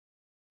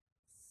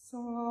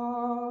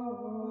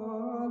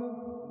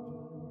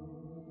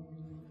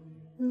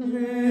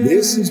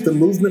This is the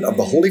movement of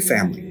the Holy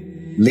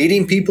Family,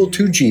 leading people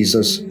to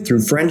Jesus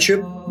through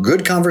friendship,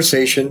 good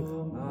conversation,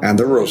 and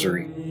the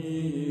Rosary.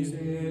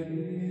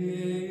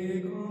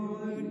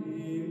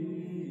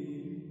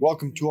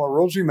 Welcome to our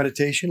Rosary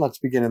meditation. Let's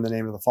begin in the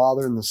name of the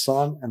Father, and the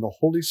Son, and the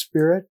Holy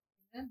Spirit.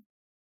 Amen.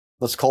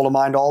 Let's call to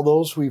mind all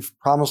those we've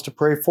promised to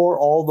pray for,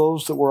 all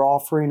those that we're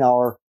offering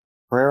our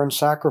prayer and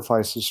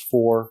sacrifices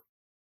for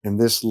in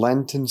this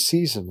Lenten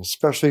season,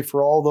 especially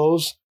for all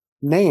those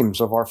names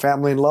of our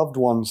family and loved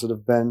ones that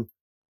have been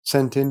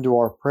sent into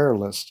our prayer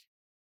list.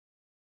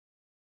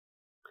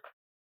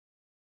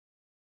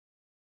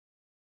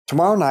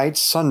 Tomorrow night,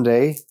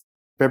 Sunday,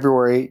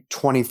 February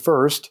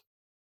 21st,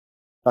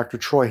 Dr.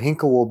 Troy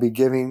Hinkle will be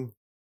giving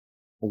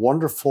a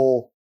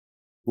wonderful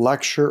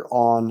lecture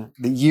on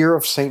the year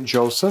of St.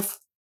 Joseph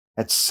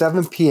at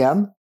 7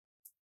 p.m.,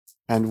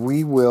 and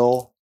we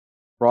will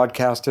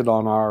broadcast it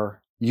on our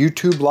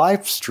YouTube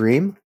live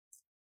stream.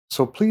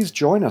 So please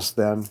join us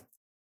then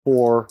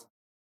for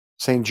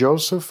St.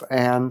 Joseph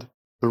and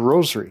the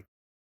Rosary.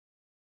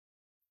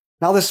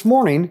 Now this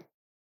morning,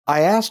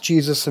 I asked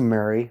Jesus and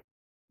Mary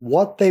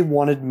what they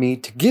wanted me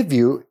to give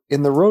you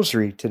in the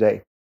Rosary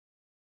today.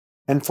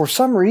 And for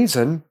some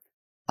reason,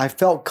 I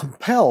felt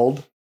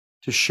compelled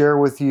to share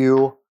with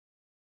you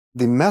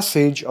the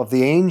message of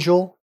the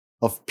angel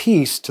of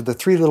peace to the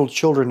three little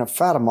children of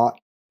Fatima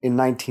in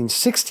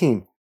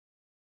 1916.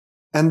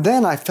 And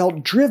then I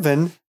felt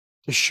driven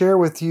to share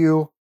with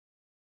you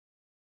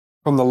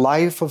from the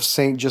life of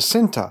Saint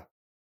Jacinta,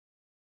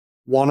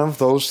 one of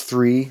those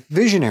three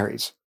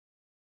visionaries.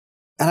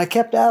 And I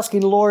kept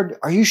asking, Lord,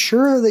 are you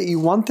sure that you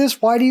want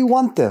this? Why do you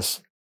want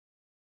this?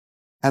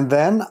 And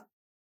then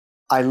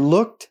I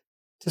looked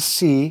to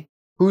see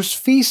whose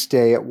feast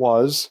day it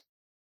was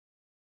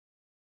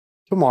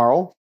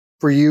tomorrow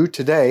for you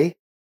today.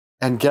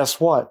 And guess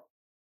what?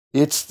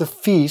 It's the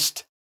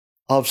feast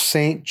of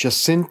Saint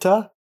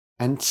Jacinta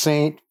and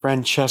Saint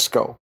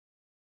Francesco,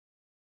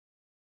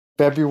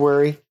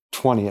 February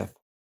 20th.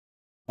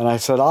 And I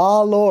said,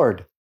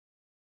 Lord,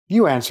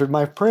 you answered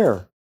my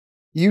prayer.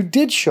 You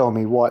did show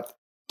me what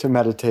to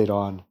meditate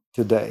on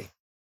today.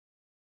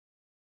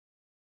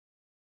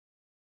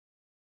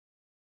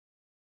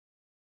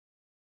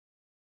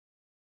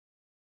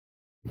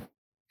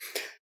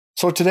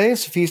 So today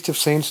is the feast of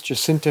Saints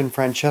Jacinta and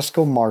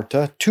Francesco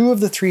Marta, two of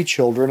the three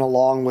children,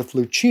 along with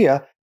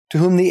Lucia, to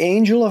whom the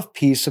angel of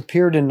peace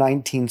appeared in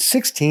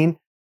 1916,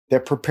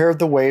 that prepared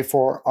the way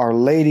for Our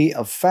Lady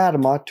of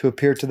Fatima to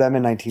appear to them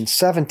in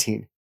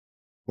 1917,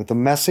 with a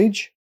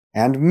message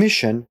and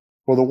mission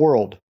for the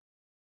world.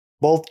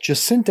 Both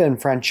Jacinta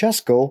and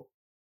Francesco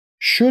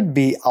should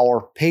be our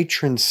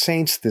patron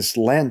saints this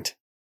Lent,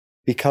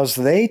 because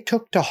they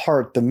took to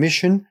heart the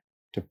mission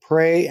to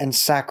pray and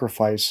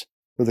sacrifice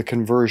for the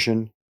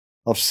conversion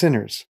of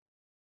sinners.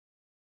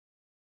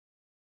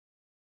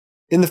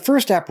 In the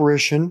first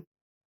apparition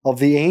of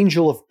the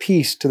angel of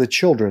peace to the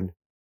children,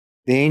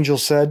 the angel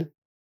said,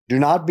 "Do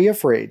not be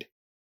afraid.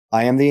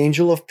 I am the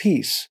angel of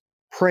peace.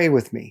 Pray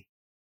with me."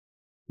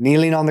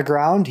 Kneeling on the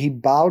ground, he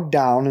bowed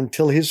down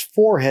until his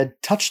forehead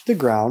touched the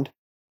ground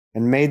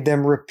and made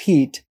them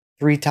repeat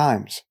 3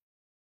 times.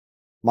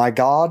 "My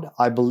God,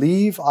 I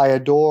believe, I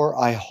adore,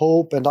 I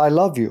hope, and I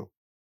love you.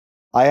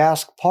 I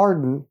ask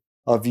pardon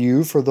of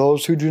you for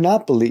those who do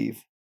not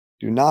believe,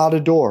 do not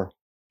adore,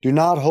 do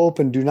not hope,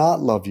 and do not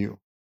love you."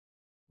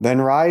 Then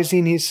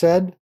rising, he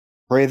said,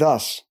 "Pray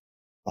thus.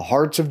 The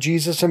hearts of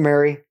Jesus and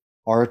Mary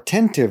are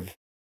attentive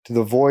to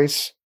the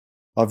voice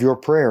of your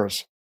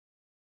prayers."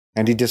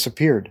 And he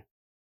disappeared.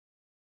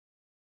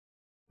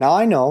 Now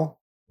I know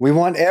we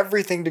want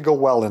everything to go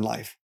well in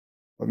life.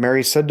 But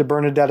Mary said to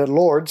Bernadette at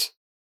Lourdes,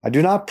 "I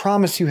do not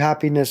promise you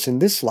happiness in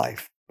this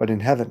life, but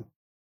in heaven."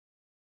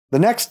 The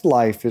next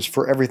life is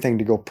for everything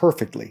to go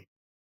perfectly.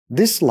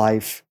 This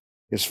life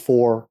is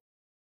for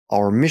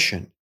our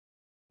mission.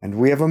 And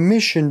we have a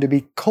mission to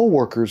be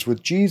co-workers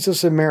with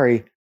Jesus and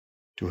Mary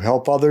to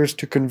help others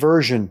to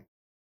conversion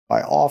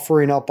by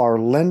offering up our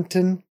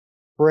Lenten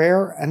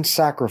prayer and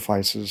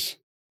sacrifices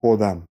for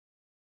them.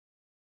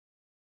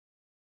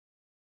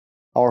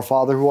 Our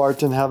Father who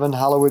art in heaven,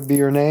 hallowed be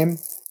your name.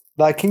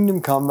 Thy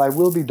kingdom come, thy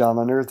will be done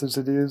on earth as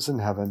it is in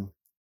heaven.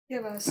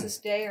 Give us this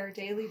day our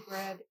daily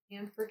bread,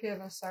 and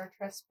forgive us our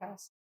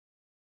trespasses,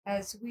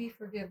 as we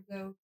forgive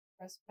those who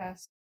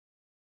trespass.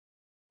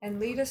 And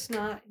lead us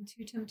not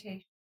into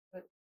temptation,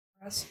 but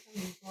deliver us from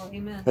evil.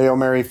 Amen. Hail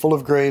Mary, full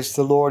of grace,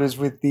 the Lord is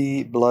with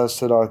thee.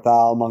 Blessed art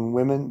thou among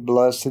women.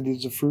 Blessed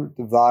is the fruit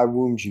of thy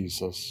womb,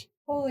 Jesus.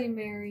 Holy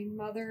Mary,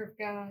 Mother of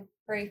God,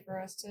 pray for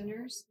us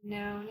sinners,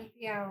 now and at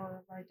the hour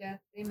of our death.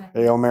 Amen.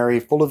 Hail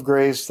Mary, full of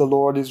grace, the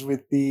Lord is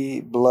with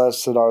thee.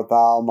 Blessed art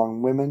thou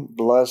among women.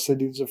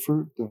 Blessed is the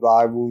fruit of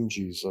thy womb,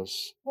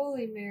 Jesus.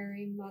 Holy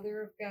Mary,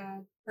 Mother of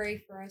God, pray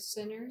for us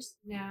sinners,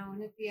 now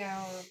and at the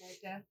hour of our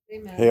death.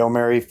 Amen. Hail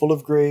Mary, full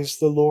of grace,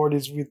 the Lord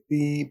is with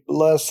thee.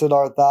 Blessed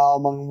art thou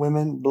among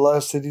women.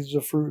 Blessed is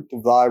the fruit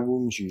of thy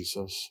womb,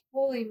 Jesus.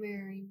 Holy Holy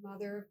Mary,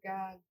 Mother of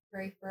God,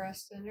 pray for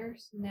us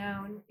sinners,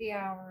 now and at the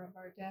hour of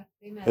our death.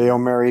 Amen. Hail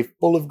Mary,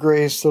 full of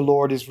grace, the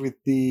Lord is with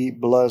thee.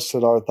 Blessed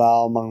art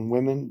thou among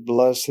women.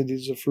 Blessed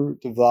is the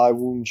fruit of thy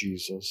womb,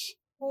 Jesus.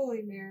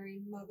 Holy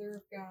Mary, Mother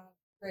of God,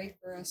 pray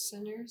for us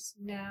sinners,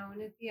 now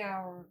and at the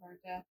hour of our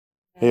death.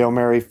 Amen. Hail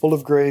Mary, full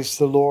of grace,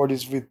 the Lord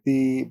is with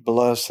thee.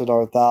 Blessed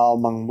art thou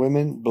among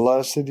women.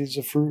 Blessed is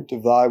the fruit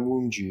of thy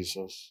womb,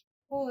 Jesus.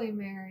 Holy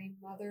Mary,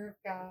 Mother of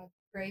God,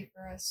 pray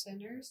for us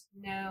sinners,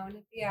 now and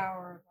at the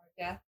hour of our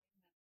death.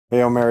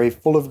 Hail Mary,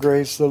 full of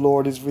grace, the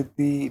Lord is with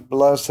thee.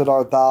 Blessed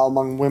art thou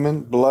among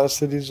women.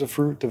 Blessed is the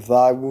fruit of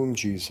thy womb,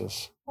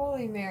 Jesus.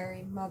 Holy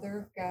Mary, Mother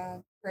of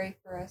God, pray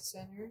for us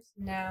sinners,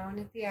 now and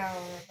at the hour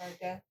of our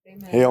death.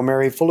 Amen. Hail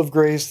Mary, full of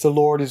grace, the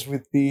Lord is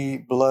with thee.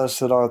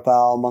 Blessed art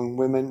thou among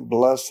women.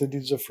 Blessed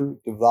is the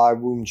fruit of thy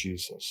womb,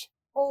 Jesus.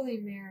 Holy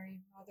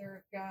Mary, Mother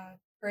of God,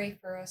 pray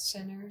for us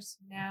sinners,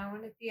 now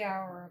and at the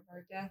hour of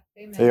our death.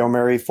 Amen. Hail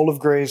Mary, full of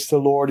grace, the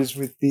Lord is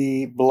with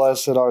thee.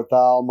 Blessed art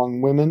thou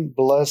among women.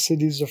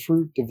 Blessed is the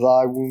fruit of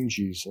thy womb,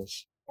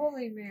 Jesus.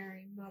 Holy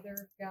Mary, Mother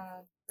of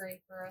God, pray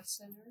for us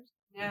sinners,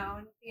 now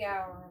and at the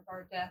hour of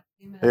our death.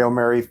 Amen. Hail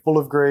Mary, full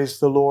of grace,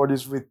 the Lord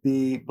is with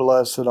thee.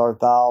 Blessed art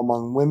thou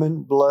among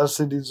women.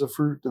 Blessed is the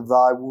fruit of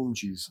thy womb,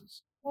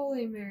 Jesus.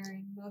 Holy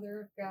Mary,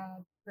 Mother of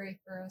God, pray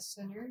for us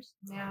sinners,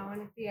 now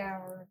and at the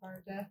hour of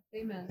our death.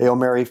 Amen. Hail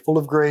Mary, full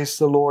of grace,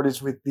 the Lord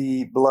is with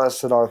thee.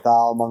 Blessed art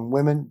thou among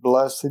women.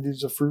 Blessed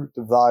is the fruit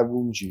of thy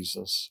womb,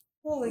 Jesus.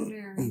 Holy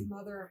Mary,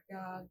 Mother of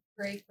God,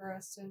 pray for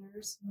us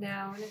sinners,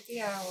 now and at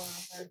the hour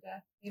of our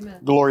death.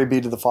 Amen. Glory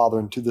be to the Father,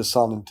 and to the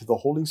Son, and to the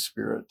Holy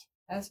Spirit.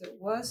 As it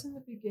was in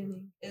the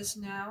beginning, is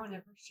now, and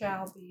ever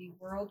shall be,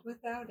 world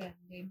without end.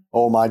 Amen.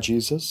 O my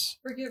Jesus,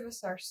 forgive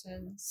us our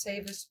sins,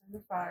 save us from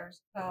the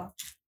fires of hell.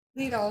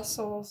 Lead all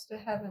souls to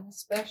heaven,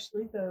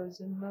 especially those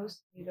in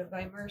most need of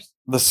thy mercy.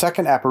 the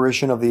second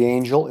apparition of the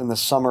angel in the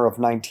summer of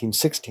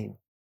 1916.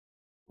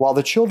 While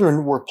the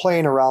children were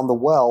playing around the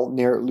well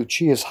near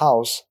Lucia's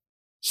house,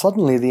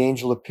 suddenly the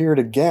angel appeared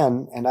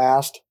again and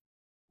asked,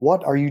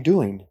 "What are you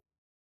doing?"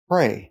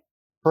 "Pray,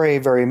 pray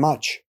very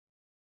much.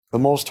 The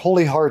most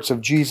holy hearts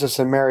of Jesus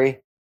and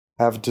Mary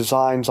have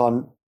designs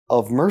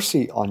of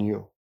mercy on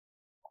you.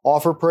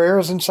 Offer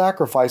prayers and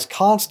sacrifice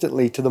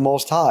constantly to the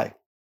Most High.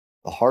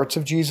 The hearts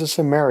of Jesus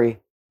and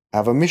Mary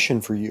have a mission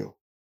for you."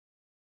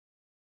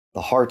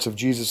 The hearts of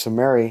Jesus and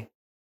Mary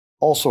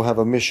also have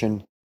a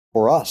mission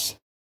for us.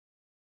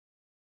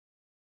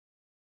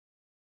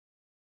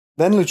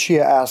 Then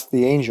Lucia asked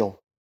the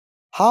angel,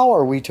 "How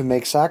are we to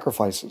make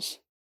sacrifices?"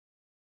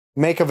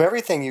 "Make of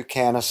everything you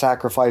can a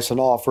sacrifice and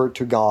offer it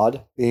to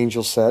God," the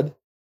angel said,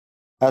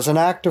 "as an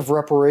act of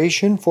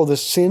reparation for the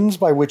sins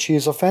by which he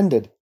is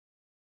offended,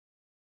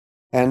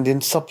 and in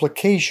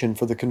supplication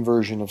for the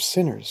conversion of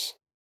sinners.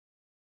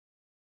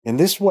 In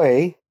this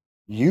way,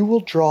 you will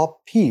draw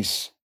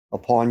peace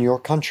upon your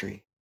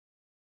country.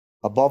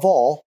 Above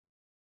all,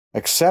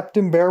 accept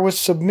and bear with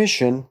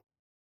submission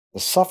the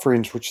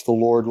sufferings which the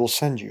Lord will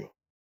send you."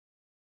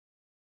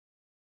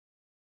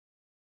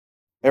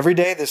 Every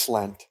day this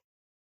Lent,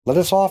 let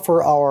us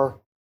offer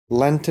our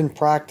Lenten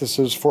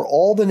practices for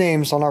all the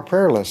names on our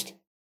prayer list,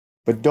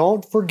 but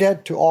don't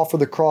forget to offer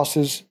the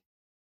crosses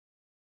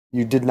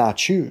you did not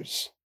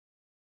choose.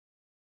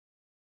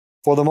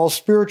 For the most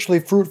spiritually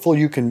fruitful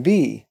you can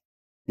be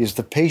is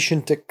the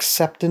patient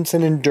acceptance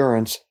and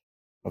endurance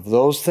of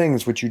those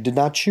things which you did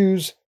not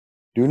choose,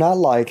 do not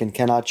like, and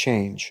cannot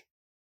change,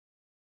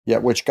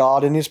 yet which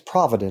God in His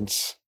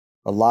providence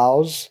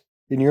allows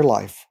in your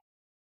life.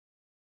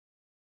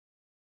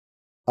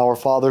 Our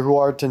Father who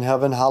art in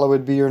heaven,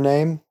 hallowed be your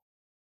name.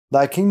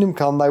 Thy kingdom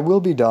come, thy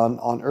will be done,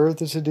 on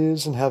earth as it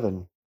is in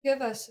heaven.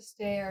 Give us this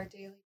day our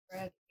daily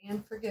bread,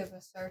 and forgive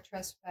us our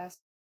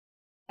trespasses,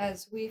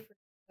 as we forgive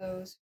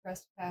those who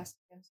trespass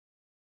against us.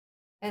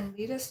 And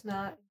lead us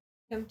not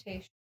into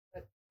temptation,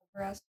 but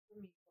deliver us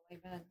from evil.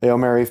 Amen. Hail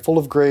Mary, full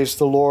of grace,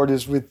 the Lord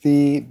is with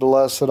thee.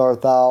 Blessed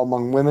art thou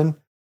among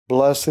women.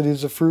 Blessed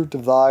is the fruit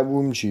of thy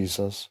womb,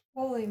 Jesus.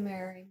 Holy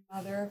Mary,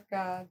 Mother of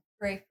God,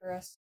 pray for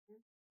us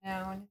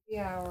now and at the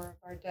hour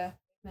of our death.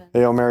 Amen.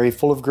 Hail Mary,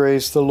 full of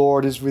grace, the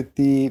Lord is with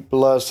thee.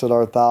 Blessed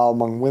art thou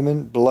among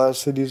women.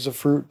 Blessed is the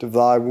fruit of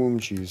thy womb,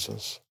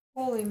 Jesus.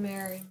 Holy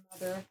Mary,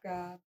 Mother of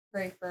God,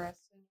 pray for us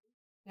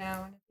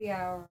now and at the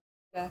hour of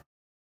death.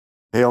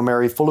 Hail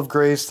Mary, full of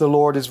grace, the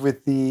Lord is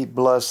with thee.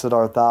 Blessed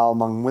art thou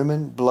among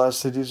women.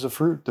 Blessed is the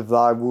fruit of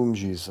thy womb,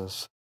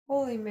 Jesus.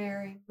 Holy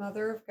Mary,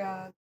 Mother of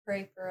God,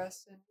 pray for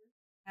us sinners,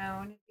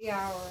 now and at the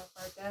hour of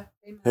our death.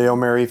 Amen. Hail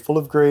Mary, full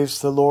of grace,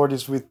 the Lord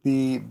is with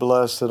thee.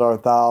 Blessed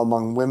art thou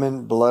among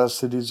women.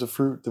 Blessed is the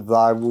fruit of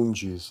thy womb,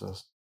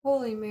 Jesus.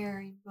 Holy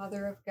Mary,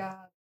 Mother of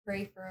God,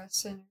 pray for us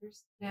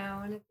sinners,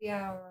 now and at the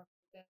hour of our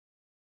death.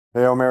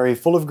 Hail Mary,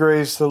 full of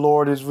grace, the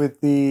Lord is with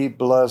thee.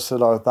 Blessed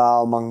art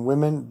thou among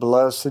women.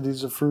 Blessed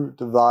is the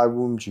fruit of thy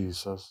womb,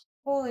 Jesus.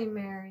 Holy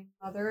Mary,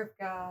 Mother of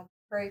God,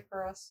 pray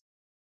for us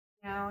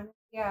now and at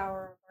the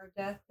hour of our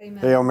death.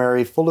 Amen. Hail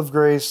Mary, full of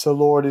grace, the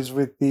Lord is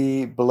with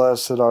thee.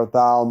 Blessed art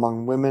thou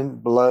among women.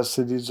 Blessed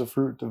is the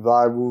fruit of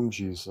thy womb,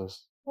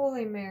 Jesus.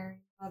 Holy Mary,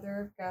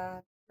 Mother of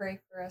God, pray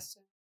for us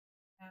sinners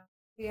now and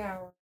at the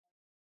hour.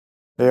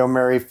 Hail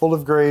Mary, full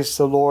of grace,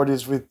 the Lord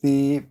is with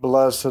thee.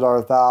 Blessed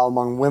art thou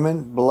among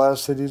women.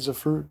 Blessed is the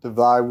fruit of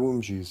thy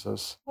womb,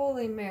 Jesus.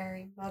 Holy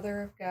Mary,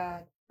 Mother of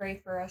God, pray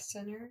for us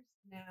sinners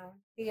now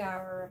and at the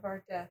hour of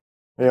our death.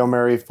 Hail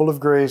Mary, full of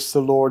grace,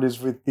 the Lord is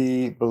with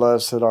thee.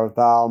 Blessed art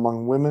thou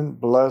among women.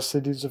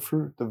 Blessed is the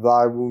fruit of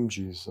thy womb,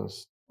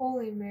 Jesus.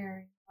 Holy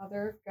Mary,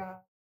 Mother of God,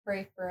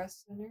 pray for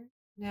us sinners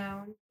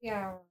now and at the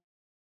hour.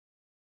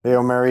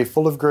 Hail Mary,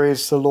 full of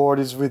grace, the Lord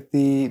is with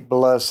thee.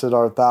 Blessed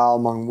art thou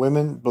among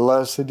women.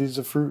 Blessed is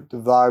the fruit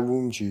of thy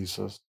womb,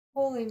 Jesus.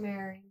 Holy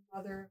Mary,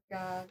 Mother of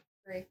God,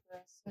 pray for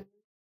us sinners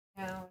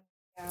now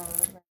and at the hour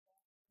of our death.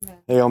 Amen.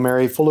 Hail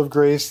Mary, full of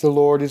grace, the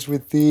Lord is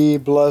with thee.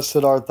 Blessed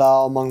art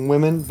thou among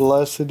women.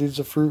 Blessed is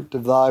the fruit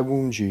of thy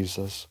womb,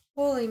 Jesus.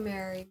 Holy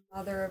Mary,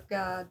 Mother of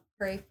God,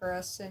 pray for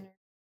us sinners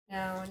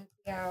now and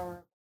at the hour of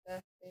our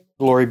death. Amen.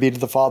 Glory be to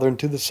the Father, and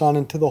to the Son,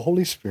 and to the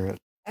Holy Spirit.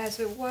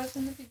 As it was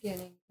in the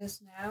beginning, is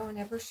now, and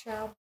ever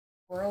shall be,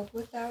 world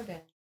without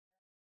end.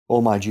 O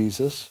my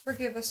Jesus,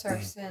 Forgive us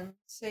our sins,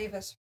 save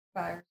us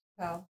from fire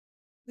of hell.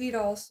 Lead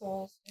all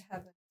souls to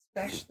heaven,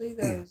 especially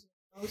those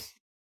in most.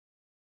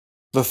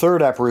 the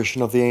third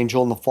apparition of the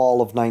angel in the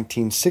fall of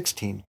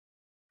 1916.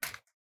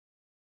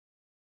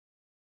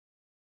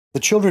 The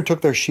children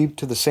took their sheep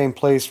to the same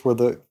place where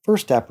the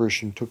first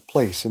apparition took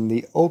place, in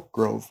the oak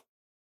grove.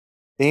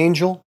 The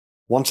angel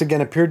once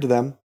again appeared to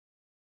them,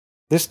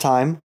 this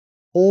time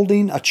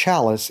holding a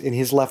chalice in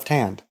his left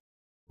hand,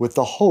 with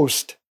the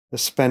host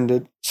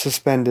suspended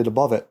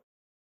above it,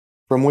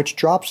 from which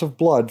drops of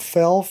blood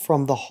fell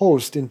from the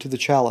host into the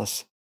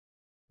chalice.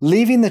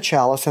 Leaving the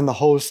chalice and the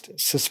host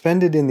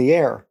suspended in the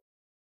air,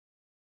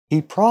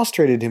 he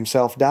prostrated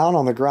himself down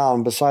on the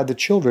ground beside the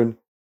children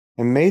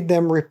and made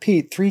them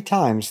repeat 3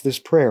 times this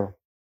prayer.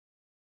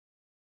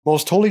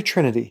 Most Holy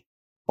Trinity,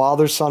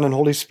 Father, Son, and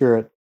Holy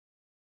Spirit,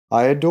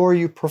 I adore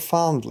you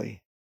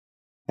profoundly,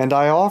 and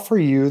I offer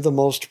you the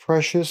most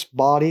precious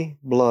body,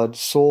 blood,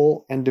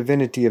 soul, and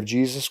divinity of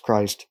Jesus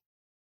Christ,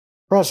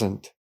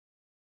 present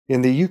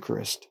in the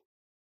Eucharist.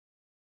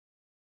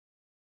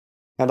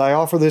 And I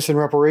offer this in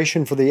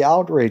reparation for the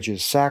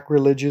outrages,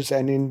 sacrileges,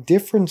 and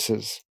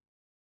indifferences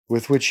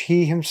with which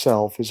he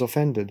himself is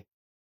offended.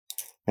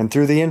 And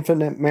through the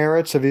infinite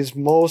merits of his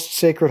most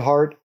sacred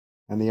heart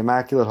and the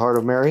Immaculate Heart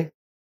of Mary,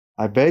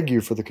 I beg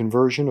you for the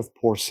conversion of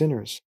poor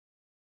sinners.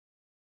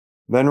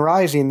 Then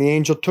rising, the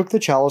angel took the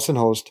chalice and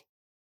host,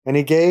 and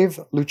he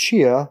gave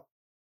Lucia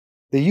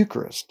the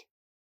Eucharist.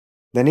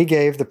 Then he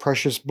gave the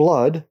precious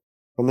blood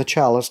from the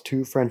chalice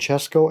to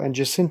Francesco and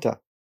Jacinta,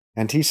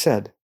 and he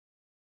said,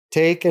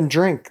 Take and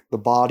drink the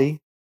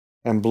body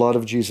and blood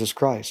of Jesus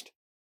Christ.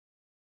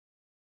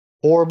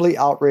 Horribly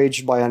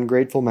outraged by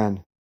ungrateful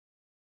men,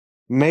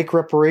 make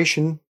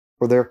reparation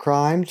for their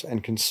crimes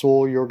and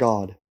console your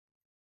God.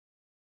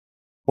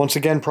 Once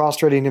again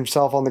prostrating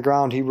himself on the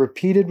ground, he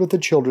repeated with the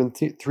children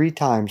 3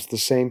 times the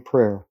same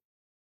prayer.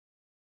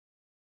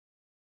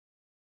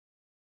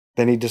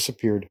 Then he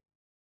disappeared.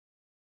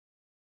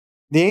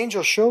 The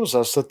angel shows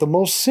us that the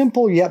most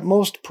simple yet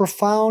most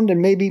profound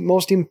and maybe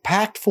most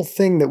impactful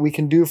thing that we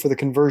can do for the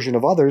conversion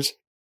of others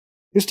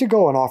is to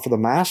go and offer the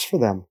Mass for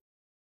them.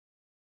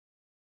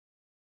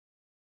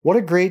 What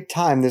a great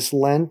time this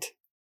Lent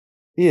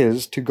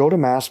is to go to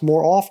Mass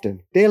more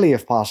often, daily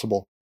if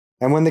possible.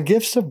 And when the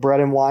gifts of bread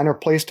and wine are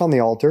placed on the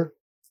altar,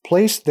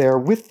 place there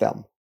with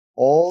them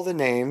all the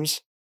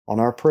names on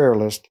our prayer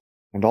list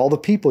and all the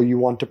people you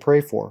want to pray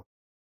for.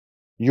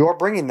 You are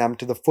bringing them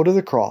to the foot of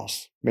the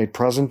cross, made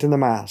present in the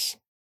Mass.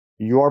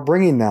 You are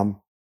bringing them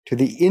to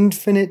the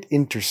infinite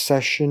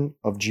intercession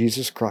of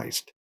Jesus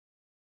Christ.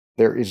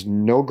 There is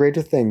no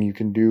greater thing you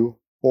can do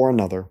for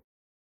another.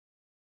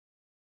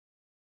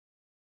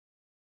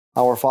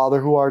 Our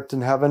Father who art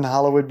in heaven,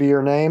 hallowed be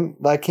your name.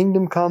 Thy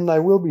kingdom come, thy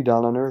will be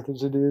done on earth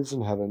as it is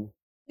in heaven.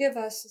 Give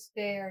us this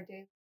day our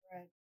daily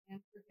bread, and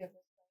forgive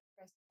us our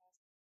trespasses,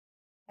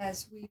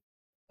 as we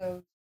forgive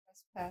those who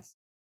trespass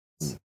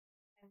against us.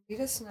 And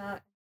lead us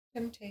not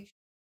into temptation,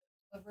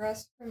 but deliver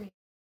us from evil.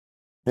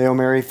 Hail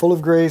Mary, full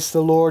of grace,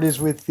 the Lord is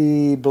with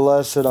thee.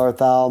 Blessed art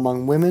thou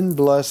among women.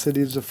 Blessed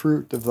is the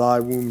fruit of thy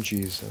womb,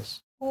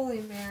 Jesus.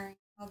 Holy Mary,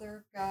 Mother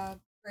of God,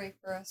 pray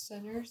for us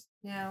sinners,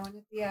 now and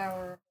at the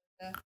hour of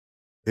our death.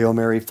 Hail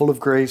Mary, full of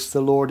grace, the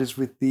Lord is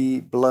with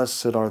thee.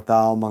 Blessed art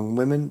thou among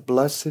women.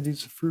 Blessed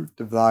is the fruit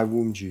of thy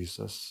womb,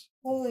 Jesus.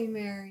 Holy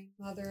Mary,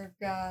 Mother of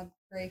God,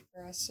 pray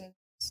for us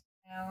sinners,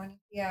 now and at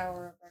the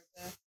hour of our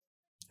death.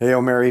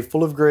 Hail Mary,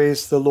 full of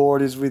grace, the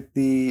Lord is with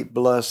thee.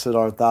 Blessed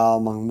art thou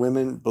among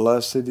women.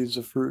 Blessed is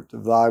the fruit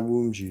of thy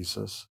womb,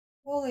 Jesus.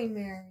 Holy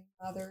Mary,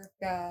 Mother of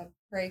God,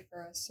 pray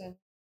for us sinners,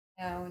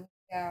 now and at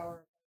the hour of our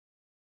death.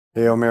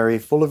 Hail Mary,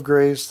 full of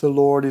grace, the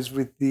Lord is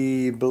with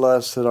thee.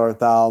 Blessed art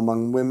thou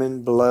among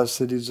women.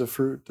 Blessed is the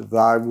fruit of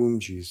thy womb,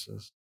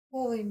 Jesus.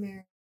 Holy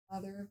Mary,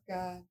 Mother of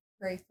God,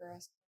 pray for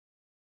us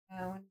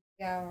now and at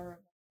the hour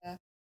of our death.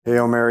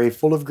 Hail Mary,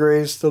 full of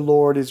grace, the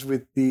Lord is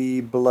with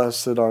thee.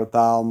 Blessed art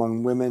thou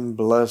among women.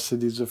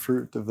 Blessed is the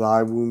fruit of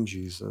thy womb,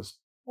 Jesus.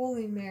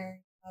 Holy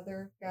Mary,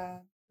 Mother of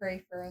God,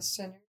 pray for us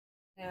sinners,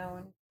 now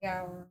and at the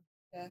hour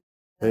of death.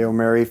 Hail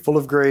Mary, full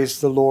of grace,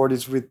 the Lord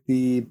is with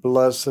thee.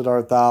 Blessed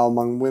art thou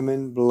among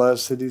women.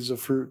 Blessed is the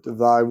fruit of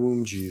thy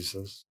womb,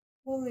 Jesus.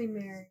 Holy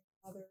Mary,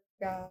 Mother of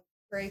God,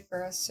 pray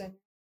for us sinners,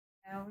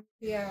 now and at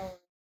the hour of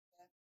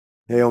death.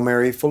 Hail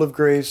Mary, full of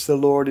grace, the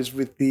Lord is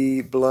with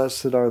thee.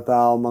 Blessed art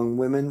thou among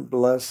women.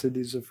 Blessed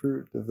is the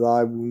fruit of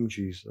thy womb,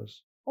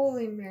 Jesus.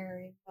 Holy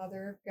Mary,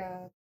 Mother of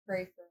God,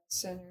 pray for us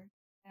sinners,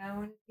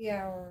 now and at the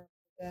hour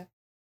of death.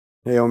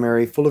 Hail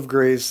Mary, full of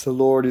grace, the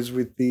Lord is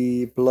with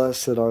thee.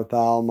 Blessed art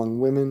thou among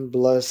women.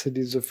 Blessed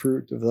is the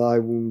fruit of thy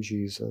womb,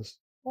 Jesus.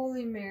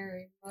 Holy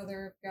Mary,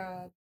 Mother of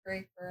God,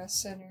 pray for us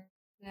sinners,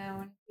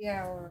 now and at the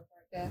hour of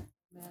our death.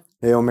 Amen.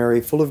 Hail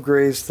Mary, full of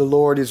grace, the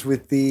Lord is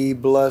with thee.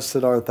 Blessed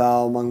art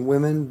thou among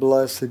women.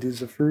 Blessed is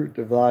the fruit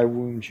of thy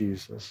womb,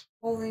 Jesus.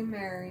 Holy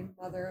Mary,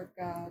 Mother of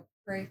God,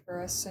 pray for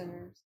us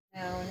sinners,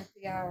 now and at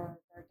the hour of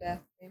our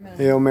death. Amen.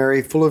 Hail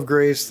Mary, full of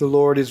grace, the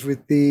Lord is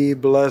with thee.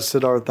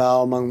 Blessed art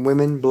thou among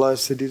women.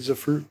 Blessed is the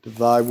fruit of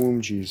thy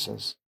womb,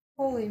 Jesus.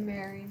 Holy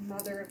Mary,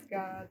 Mother of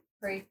God,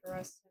 pray for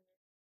us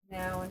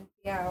sinners, now and at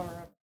the hour of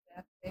our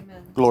death.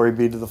 Amen. Glory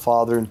be to the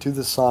Father, and to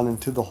the Son, and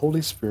to the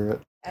Holy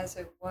Spirit. As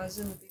it was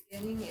in the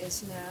beginning,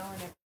 is now,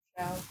 and ever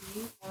shall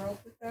be, world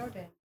without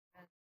end.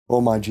 Amen. O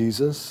my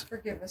Jesus,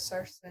 Forgive us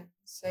our sins,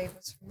 save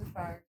us from the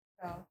fire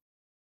of hell.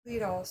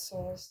 Lead all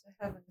souls to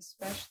heaven,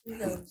 especially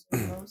those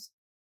in most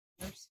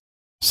mercy.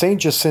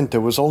 Saint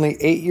Jacinta was only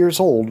 8 years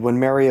old when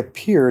Mary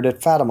appeared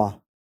at Fatima.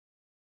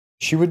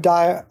 She would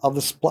die of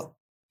the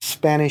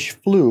Spanish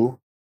flu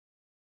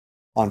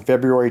on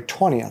February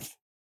 20th,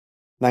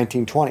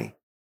 1920.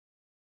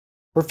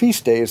 Her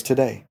feast day is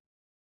today.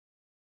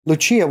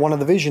 Lucia, one of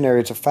the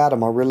visionaries of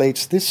Fatima,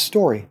 relates this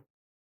story.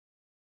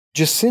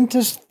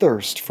 Jacinta's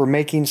thirst for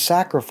making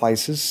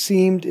sacrifices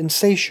seemed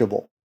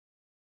insatiable.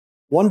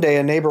 One day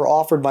a neighbor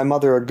offered my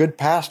mother a good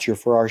pasture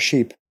for our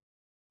sheep.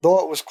 Though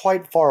it was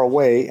quite far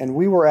away and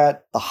we were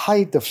at the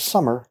height of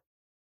summer,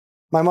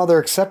 my mother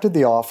accepted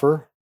the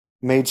offer,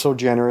 made so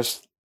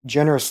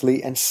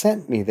generously, and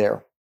sent me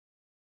there.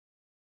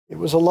 It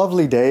was a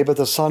lovely day, but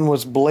the sun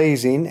was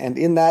blazing, and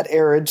in that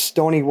arid,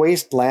 stony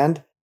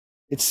wasteland,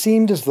 it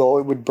seemed as though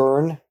it would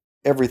burn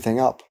everything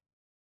up.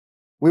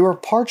 We were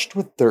parched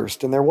with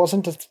thirst, and there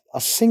wasn't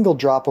a single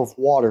drop of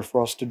water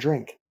for us to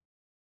drink.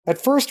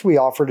 At first we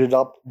offered it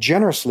up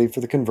generously for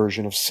the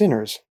conversion of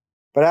sinners,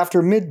 but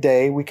after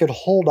midday we could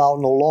hold out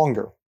no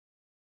longer.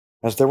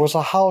 As there was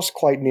a house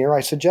quite near,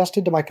 I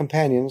suggested to my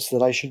companions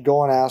that I should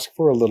go and ask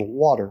for a little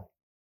water.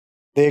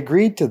 They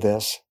agreed to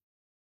this.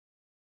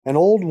 An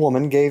old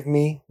woman gave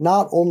me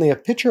not only a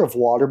pitcher of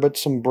water, but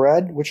some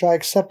bread, which I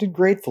accepted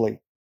gratefully.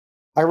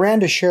 I ran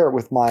to share it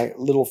with my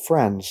little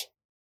friends,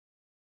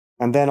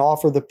 and then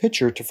offered the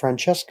pitcher to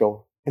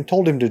Francesco and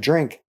told him to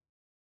drink.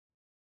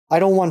 "I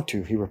don't want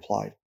to," he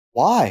replied.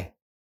 "Why?"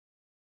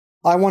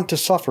 "I want to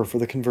suffer for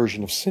the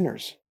conversion of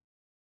sinners."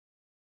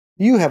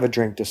 "You have a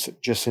drink,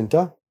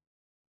 Jacinta,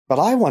 but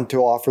I want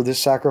to offer this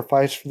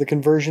sacrifice for the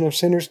conversion of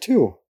sinners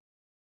too."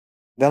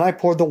 Then I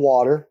poured the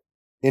water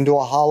into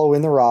a hollow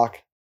in the rock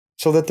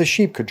so that the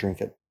sheep could drink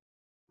it,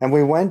 and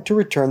we went to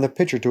return the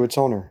pitcher to its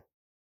owner.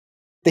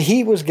 The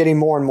heat was getting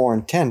more and more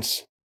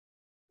intense.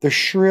 The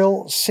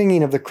shrill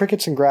singing of the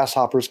crickets and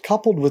grasshoppers,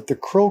 coupled with the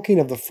croaking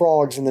of the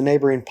frogs in the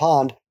neighboring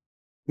pond,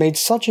 made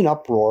such an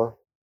uproar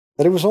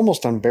that it was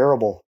almost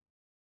unbearable.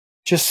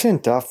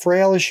 Jacinta,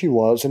 frail as she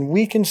was, and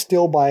weakened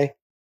still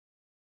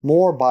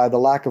more by the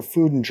lack of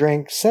food and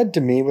drink, said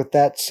to me with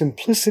that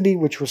simplicity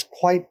which was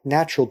quite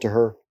natural to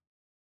her,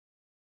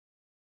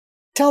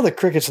 "Tell the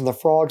crickets and the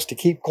frogs to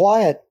keep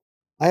quiet.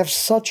 I have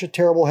such a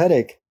terrible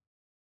headache."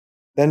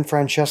 Then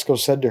Francesco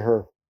said to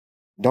her,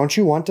 "Don't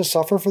you want to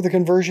suffer for the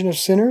conversion of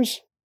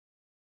sinners?"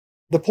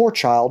 The poor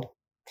child,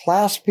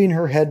 clasping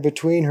her head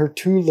between her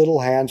two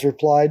little hands,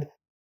 replied,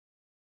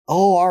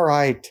 "Oh, all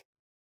right.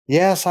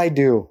 Yes, I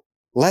do.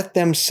 Let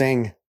them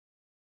sing."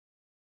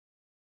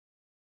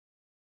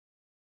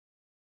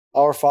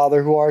 Our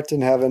Father who art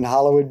in heaven,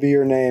 hallowed be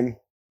your name.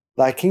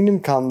 Thy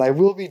kingdom come, thy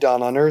will be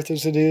done on earth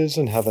as it is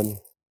in heaven.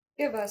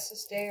 Give us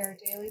this day our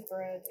daily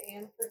bread,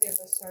 and forgive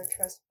us our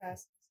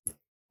trespasses,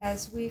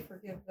 as we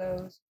forgive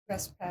those who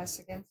trespass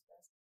against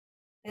us.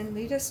 And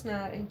lead us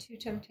not into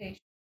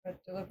temptation,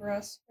 but deliver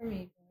us from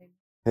evil.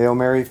 Hail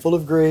Mary, full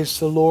of grace,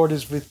 the Lord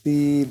is with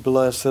thee.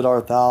 Blessed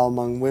art thou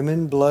among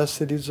women.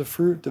 Blessed is the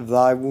fruit of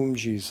thy womb,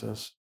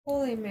 Jesus.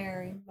 Holy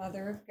Mary,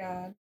 Mother of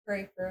God,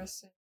 pray for us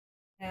sinners,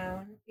 now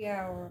and at the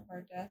hour of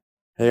our death.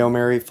 Hail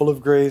Mary, full of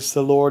grace,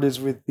 the Lord is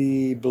with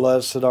thee.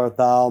 Blessed art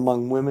thou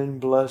among women.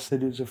 Blessed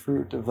is the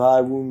fruit of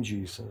thy womb,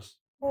 Jesus.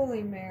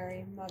 Holy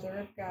Mary, Mother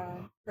of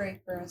God, pray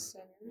for us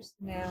sinners,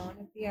 now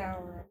and at the hour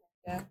of our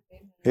death.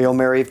 Amen. Hail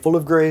Mary, full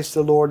of grace,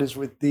 the Lord is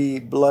with thee.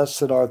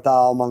 Blessed art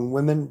thou among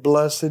women.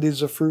 Blessed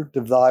is the fruit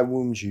of thy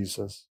womb,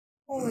 Jesus.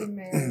 Holy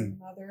Mary,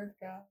 Mother of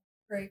God,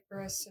 pray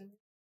for us sinners,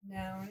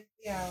 now and at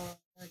the hour of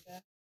our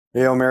death.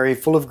 Hail Mary,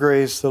 full of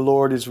grace, the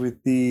Lord is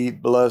with thee.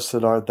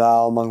 Blessed art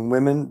thou among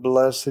women.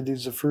 Blessed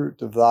is the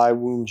fruit of thy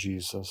womb,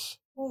 Jesus.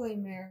 Holy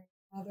Mary,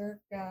 Mother of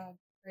God,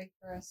 pray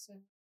for us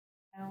sinners,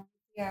 now and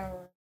at the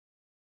hour.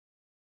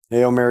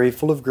 Hail Mary,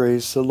 full of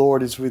grace, the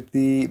Lord is with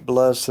thee.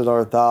 Blessed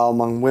art thou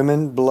among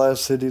women,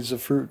 blessed is the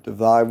fruit of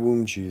thy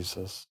womb,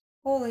 Jesus.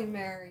 Holy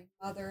Mary,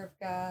 Mother of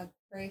God,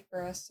 pray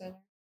for us sinners,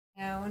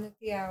 now and at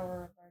the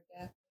hour of our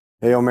death.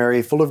 Hail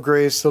Mary, full of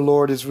grace, the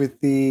Lord is with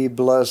thee.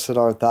 Blessed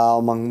art thou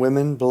among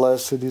women,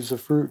 blessed is the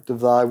fruit of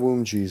thy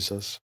womb,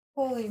 Jesus.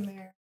 Holy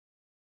Mary,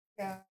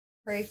 God,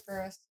 pray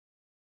for us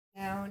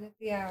now and at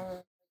the hour of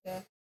our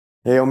death.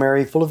 Hail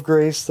Mary, full of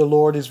grace, the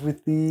Lord is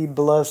with thee.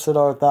 Blessed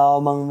art thou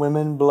among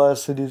women,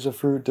 blessed is the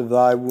fruit of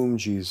thy womb,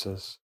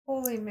 Jesus.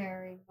 Holy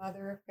Mary,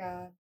 Mother of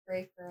God,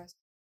 pray for us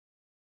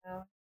now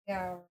and at the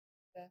hour of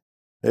our death.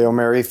 Hail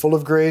Mary, full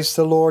of grace,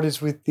 the Lord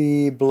is with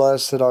thee.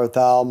 Blessed art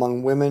thou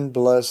among women,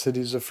 blessed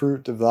is the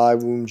fruit of thy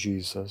womb,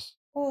 Jesus.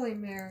 Holy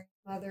Mary,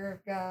 Mother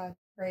of God,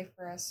 pray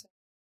for us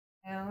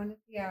now and at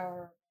the hour of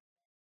our death.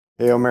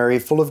 Hail Mary,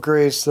 full of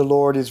grace, the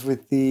Lord is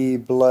with thee.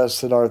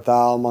 Blessed art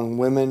thou among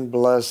women,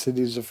 blessed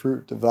is the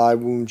fruit of thy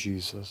womb,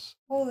 Jesus.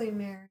 Holy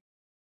Mary,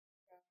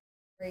 God,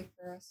 pray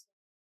for us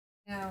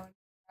now and at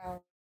the hour of our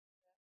death.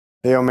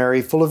 Hail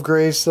Mary, full of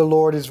grace, the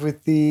Lord is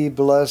with thee.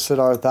 Blessed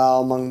art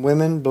thou among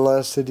women,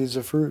 blessed is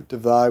the fruit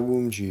of thy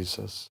womb,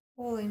 Jesus.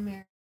 Holy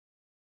Mary,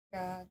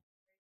 God,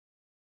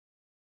 pray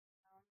for us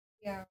now and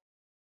at the hour of our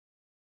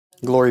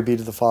death. Glory be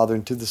to the Father,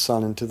 and to the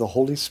Son, and to the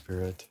Holy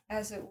Spirit.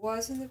 As it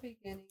was in the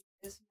beginning,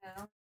 is now,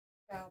 and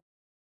shall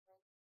be.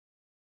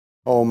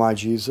 O my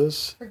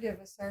Jesus, Forgive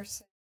us our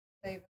sins,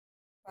 save us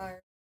from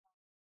fire.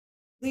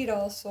 Lead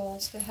all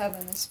souls to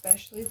heaven,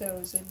 especially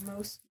those in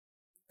most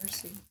need of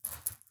mercy.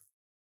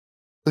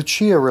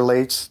 Lucia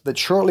relates that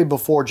shortly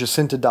before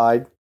Jacinta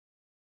died,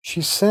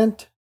 she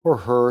sent for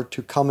her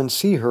to come and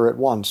see her at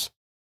once.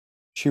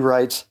 She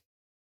writes,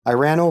 I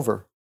ran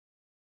over.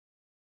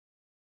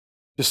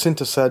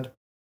 Jacinta said,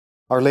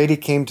 Our Lady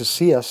came to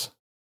see us.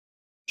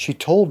 She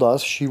told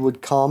us she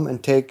would come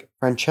and take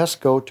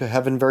Francesco to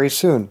heaven very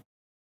soon.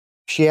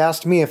 She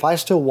asked me if I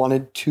still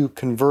wanted to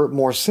convert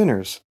more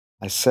sinners.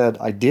 I said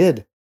I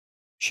did.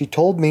 She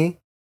told me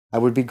I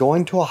would be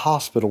going to a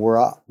hospital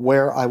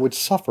where I would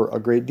suffer a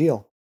great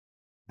deal,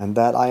 and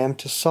that I am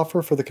to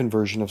suffer for the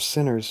conversion of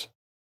sinners,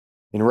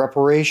 in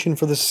reparation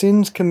for the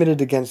sins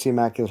committed against the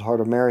Immaculate Heart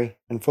of Mary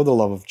and for the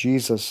love of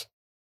Jesus.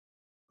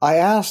 I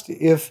asked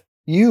if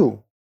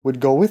you would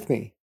go with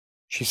me.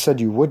 She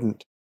said you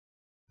wouldn't,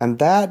 and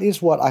that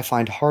is what I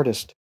find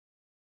hardest.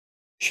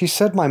 She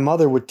said my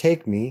mother would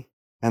take me,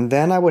 and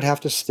then I would have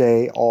to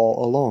stay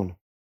all alone.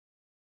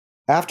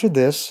 After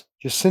this,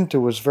 Jacinta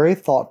was very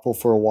thoughtful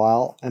for a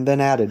while and then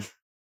added,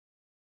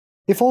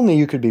 If only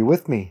you could be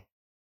with me.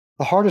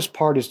 The hardest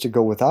part is to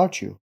go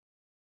without you.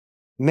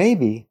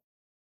 Maybe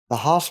the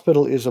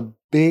hospital is a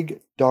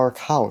big, dark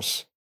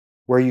house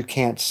where you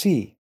can't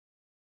see,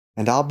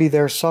 and I'll be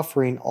there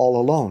suffering all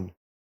alone.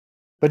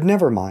 But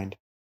never mind,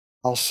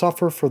 I'll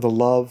suffer for the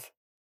love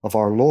of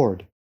our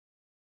Lord,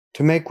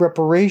 to make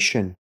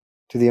reparation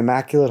to the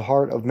Immaculate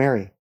Heart of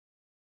Mary,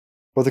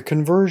 for the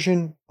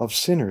conversion of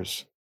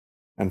sinners,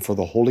 and for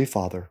the Holy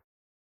Father.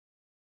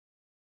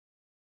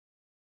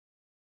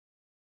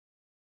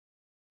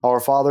 Our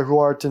Father who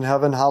art in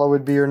heaven,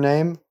 hallowed be your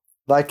name.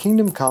 Thy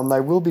kingdom come, thy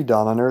will be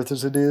done on earth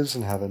as it is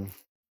in heaven.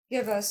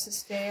 Give us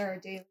this day our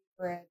daily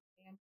bread,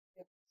 and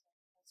forgive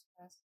us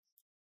our trespasses,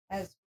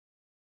 as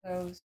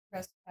those who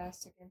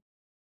trespass against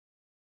us.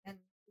 And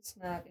lead us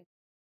not into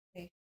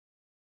temptation,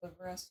 but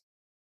deliver us.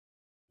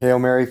 Hail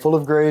Mary, full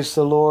of grace,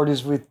 the Lord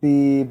is with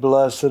thee.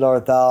 Blessed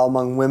art thou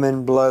among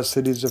women,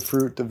 blessed is the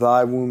fruit of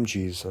thy womb,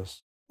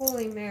 Jesus.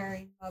 Holy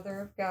Mary,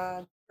 Mother of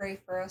God, pray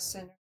for us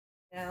sinners,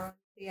 now and at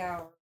the hour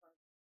of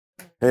our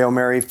death. Hail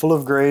Mary, full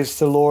of grace,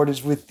 the Lord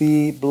is with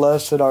thee.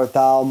 Blessed art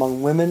thou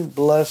among women,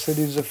 blessed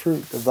is the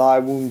fruit of thy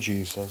womb,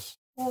 Jesus.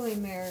 Holy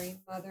Mary,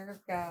 Mother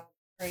of God,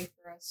 pray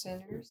for us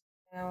sinners,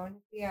 now and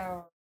at the hour of our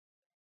death.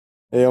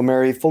 Hail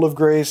Mary, full of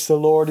grace, the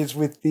Lord is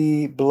with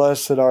thee.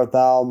 Blessed art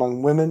thou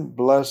among women,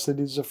 blessed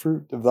is the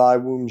fruit of thy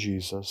womb,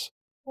 Jesus.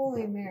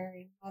 Holy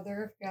Mary,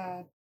 Mother of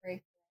God,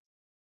 pray for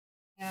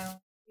us, now and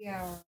at the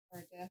hour of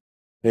our death.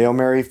 Hail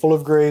Mary, full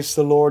of grace,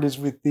 the Lord is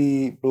with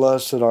thee.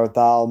 Blessed art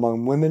thou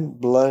among women,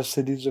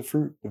 blessed is the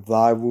fruit of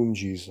thy womb,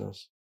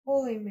 Jesus.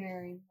 Holy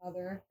Mary,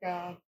 Mother of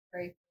God,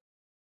 pray for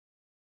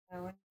us,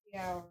 now and at the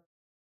hour of our death.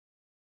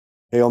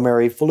 Hail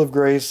Mary, full of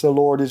grace, the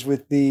Lord is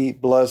with thee.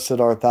 Blessed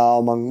art thou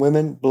among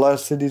women,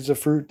 blessed is the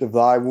fruit of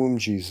thy womb,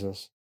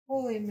 Jesus.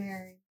 Holy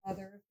Mary,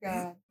 Mother of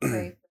God,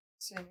 pray for us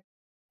sinners,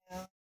 now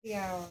and at the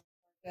hour of our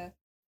death.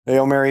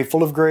 Hail Mary,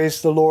 full of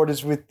grace, the Lord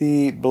is with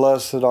thee.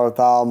 Blessed art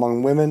thou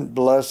among women,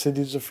 blessed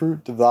is the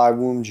fruit of thy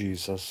womb,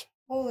 Jesus.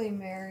 Holy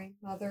Mary,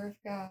 Mother of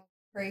God,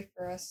 pray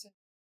for us sinners,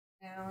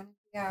 now and at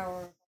the hour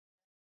of our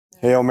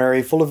death. Hail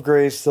Mary, full of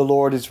grace, the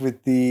Lord is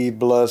with thee.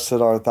 Blessed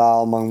art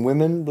thou among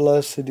women,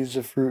 blessed is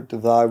the fruit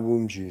of thy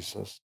womb,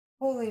 Jesus.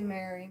 Holy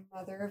Mary,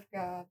 Mother of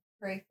God,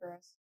 pray for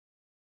us,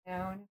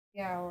 now and at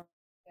the hour of our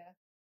death.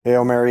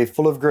 Hail Mary,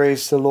 full of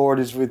grace, the Lord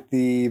is with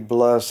thee.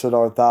 Blessed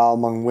art thou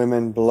among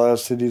women,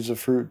 blessed is the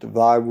fruit of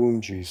thy womb,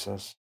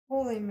 Jesus.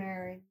 Holy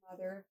Mary,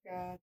 Mother of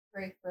God,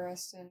 pray for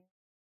us sinners,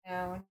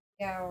 now and at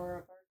the hour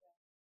of our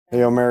death.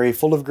 Hail Mary,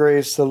 full of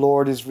grace, the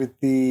Lord is with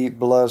thee.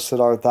 Blessed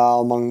art thou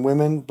among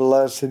women.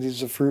 Blessed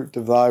is the fruit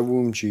of thy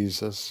womb,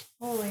 Jesus.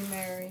 Holy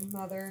Mary,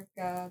 Mother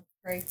of God,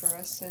 pray for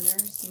us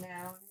sinners,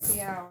 now and at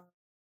the hour.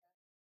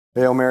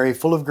 Hail Mary,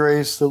 full of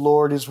grace, the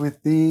Lord is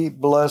with thee.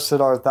 Blessed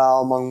art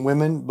thou among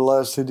women.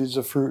 Blessed is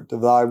the fruit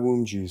of thy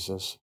womb,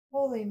 Jesus.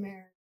 Holy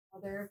Mary,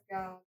 Mother of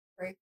God,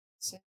 pray for us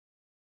sinners,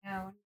 now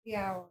and at the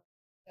hour of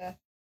death.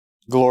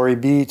 Glory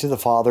be to the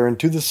Father, and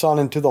to the Son,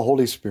 and to the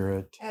Holy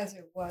Spirit. As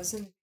it was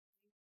in the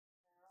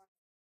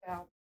beginning,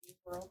 now and the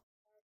world.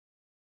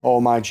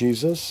 O my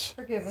Jesus,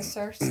 Forgive us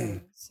our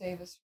sins,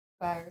 save us from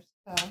the fires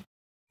of hell.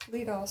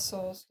 Lead all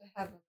souls to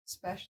heaven,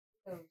 especially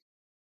those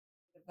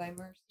of thy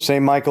mercy.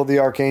 Saint Michael the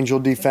Archangel,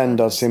 defend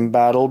us in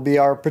battle. Be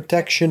our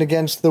protection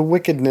against the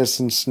wickedness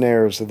and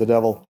snares of the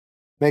devil.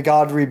 May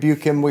God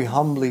rebuke him, we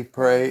humbly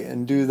pray.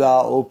 And do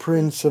thou, O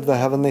Prince of the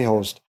heavenly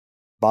host,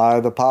 by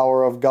the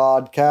power of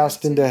God,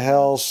 cast into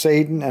hell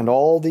Satan and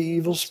all the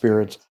evil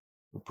spirits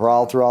who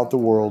prowl throughout the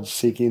world,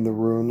 seeking the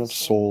ruin of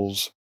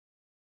souls.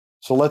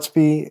 So let's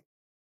be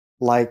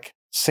like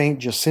Saint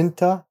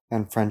Jacinta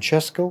and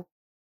Francesco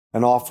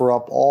and offer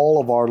up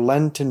all of our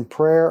Lenten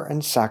prayer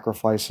and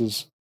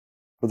sacrifices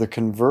for the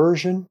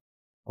conversion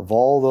of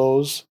all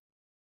those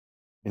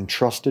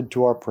entrusted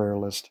to our prayer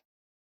list.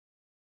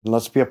 And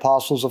let's be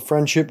apostles of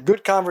friendship,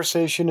 good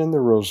conversation, and the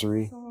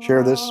rosary.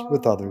 Share this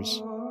with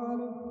others.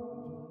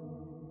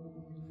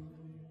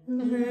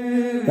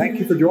 Thank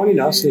you for joining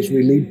us as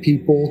we lead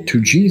people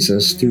to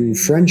Jesus through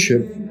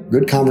friendship,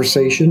 good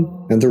conversation,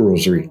 and the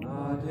rosary.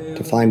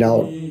 To find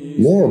out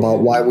more about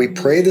why we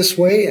pray this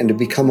way and to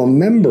become a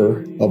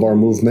member of our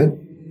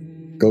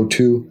movement, go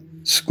to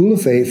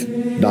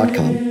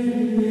schooloffaith.com.